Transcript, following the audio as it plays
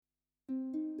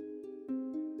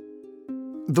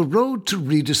The Road to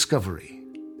Rediscovery.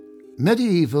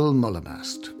 Medieval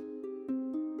Mullaghmast.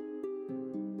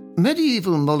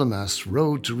 Medieval Mullaghmast's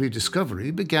road to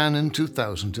rediscovery began in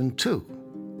 2002.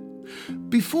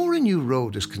 Before a new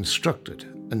road is constructed,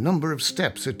 a number of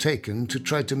steps are taken to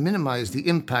try to minimise the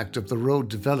impact of the road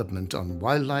development on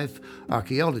wildlife,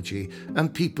 archaeology,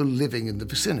 and people living in the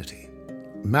vicinity.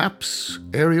 Maps,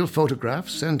 aerial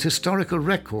photographs, and historical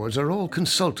records are all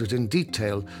consulted in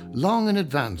detail long in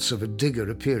advance of a digger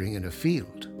appearing in a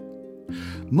field.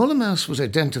 Mullaghmast was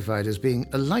identified as being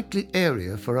a likely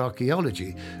area for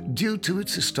archaeology due to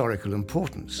its historical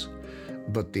importance,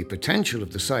 but the potential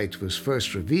of the site was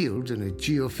first revealed in a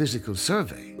geophysical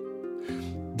survey.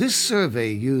 This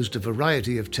survey used a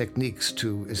variety of techniques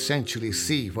to essentially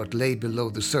see what lay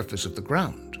below the surface of the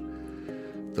ground.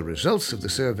 The results of the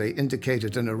survey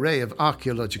indicated an array of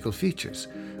archaeological features,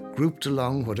 grouped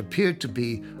along what appeared to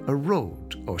be a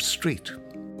road or street.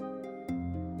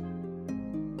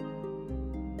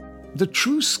 The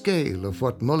true scale of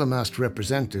what Mullaghmast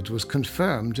represented was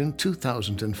confirmed in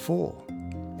 2004.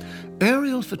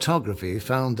 Aerial photography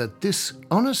found that this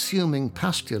unassuming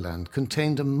pasture land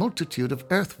contained a multitude of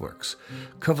earthworks,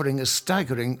 covering a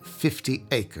staggering 50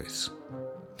 acres.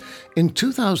 In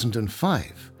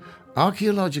 2005,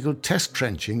 archaeological test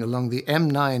trenching along the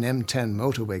M9-M10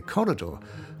 motorway corridor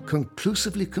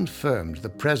conclusively confirmed the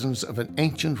presence of an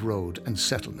ancient road and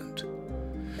settlement.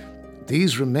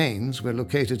 These remains were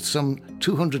located some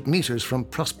 200 metres from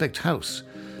Prospect House,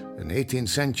 an 18th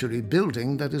century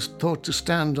building that is thought to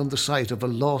stand on the site of a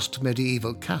lost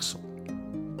medieval castle.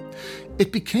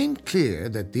 It became clear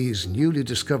that these newly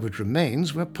discovered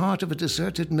remains were part of a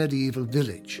deserted medieval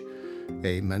village,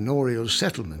 a manorial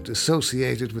settlement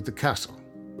associated with the castle.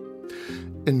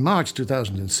 In March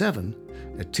 2007,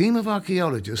 a team of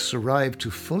archaeologists arrived to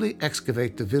fully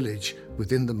excavate the village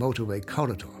within the motorway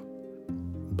corridor.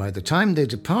 By the time they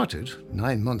departed,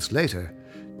 9 months later,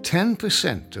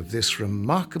 10% of this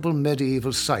remarkable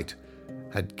medieval site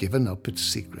had given up its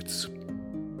secrets.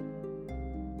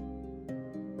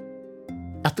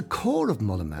 At the core of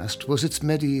Mullaghmast was its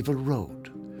medieval road.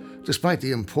 Despite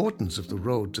the importance of the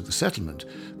road to the settlement,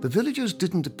 the villagers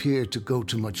didn't appear to go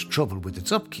to much trouble with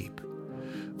its upkeep.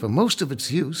 For most of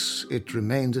its use, it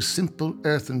remained a simple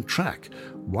earthen track,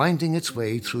 winding its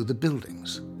way through the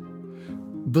buildings.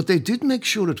 But they did make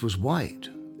sure it was wide,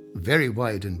 very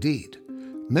wide indeed,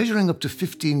 measuring up to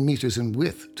 15 metres in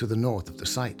width to the north of the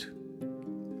site.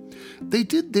 They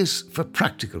did this for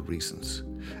practical reasons,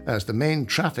 as the main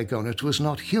traffic on it was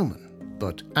not human,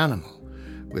 but animal,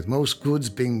 with most goods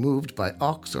being moved by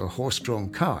ox or horse-drawn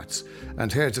carts,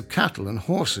 and herds of cattle and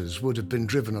horses would have been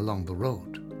driven along the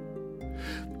road.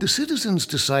 The citizens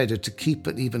decided to keep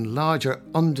an even larger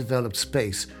undeveloped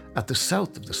space at the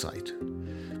south of the site.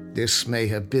 This may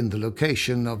have been the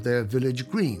location of their village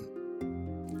green.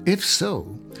 If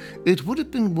so, it would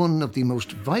have been one of the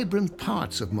most vibrant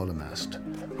parts of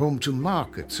Mullaghmast, home to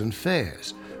markets and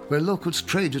fairs, where locals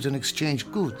traded and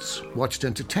exchanged goods, watched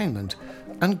entertainment,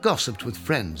 and gossiped with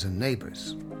friends and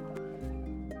neighbours.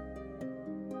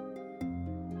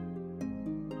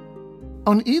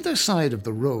 On either side of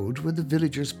the road were the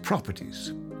villagers'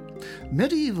 properties.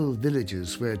 Medieval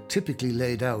villages were typically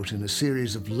laid out in a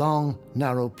series of long,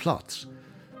 narrow plots.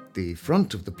 The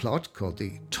front of the plot, called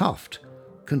the toft,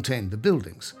 contained the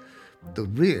buildings. The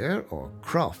rear, or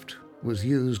croft, was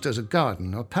used as a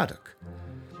garden or paddock.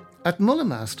 At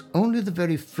Mullaghmast, only the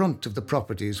very front of the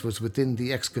properties was within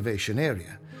the excavation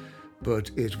area,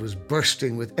 but it was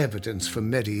bursting with evidence for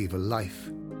medieval life.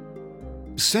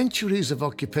 Centuries of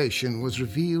occupation was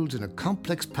revealed in a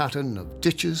complex pattern of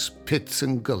ditches, pits,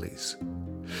 and gullies.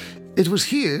 It was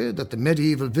here that the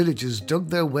medieval villagers dug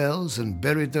their wells and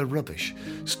buried their rubbish,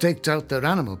 staked out their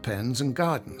animal pens and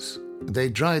gardens. They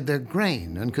dried their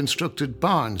grain and constructed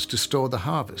barns to store the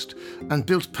harvest, and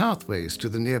built pathways to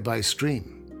the nearby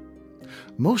stream.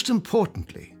 Most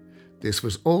importantly, this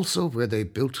was also where they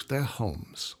built their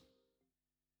homes.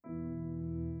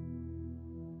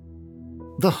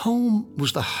 The home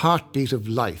was the heartbeat of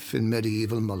life in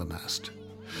medieval Mullaghmast.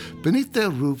 Beneath their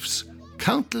roofs,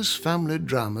 countless family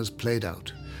dramas played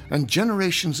out, and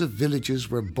generations of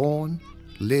villagers were born,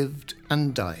 lived,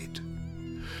 and died.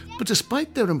 But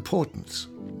despite their importance,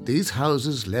 these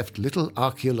houses left little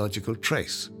archaeological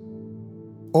trace.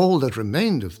 All that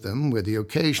remained of them were the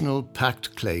occasional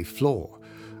packed clay floor,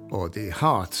 or the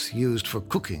hearths used for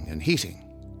cooking and heating.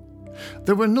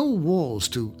 There were no walls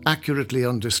to accurately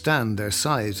understand their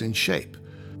size and shape.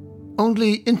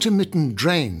 Only intermittent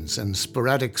drains and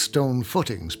sporadic stone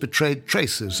footings betrayed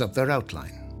traces of their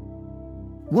outline.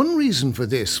 One reason for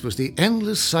this was the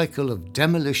endless cycle of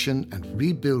demolition and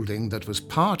rebuilding that was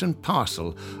part and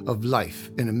parcel of life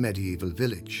in a medieval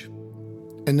village.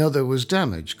 Another was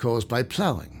damage caused by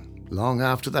ploughing, long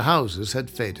after the houses had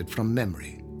faded from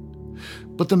memory.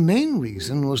 But the main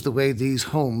reason was the way these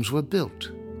homes were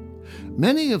built.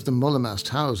 Many of the Mullaghmast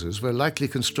houses were likely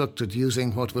constructed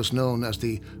using what was known as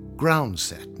the ground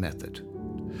set method.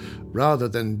 Rather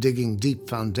than digging deep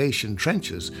foundation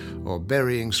trenches or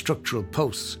burying structural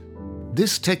posts,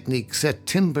 this technique set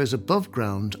timbers above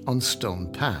ground on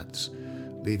stone pads,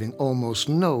 leaving almost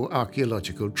no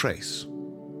archaeological trace.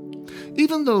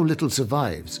 Even though little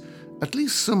survives, at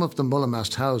least some of the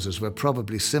Mullaghmast houses were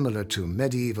probably similar to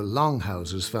medieval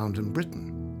longhouses found in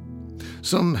Britain.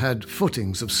 Some had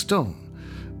footings of stone,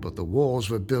 but the walls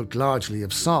were built largely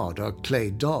of sod or clay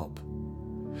daub.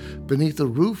 Beneath a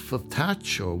roof of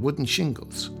thatch or wooden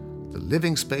shingles, the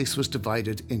living space was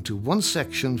divided into one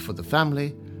section for the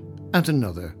family and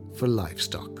another for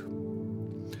livestock.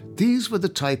 These were the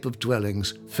type of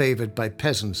dwellings favoured by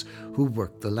peasants who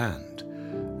worked the land,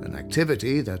 an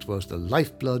activity that was the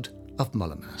lifeblood of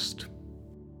Mullaghmast.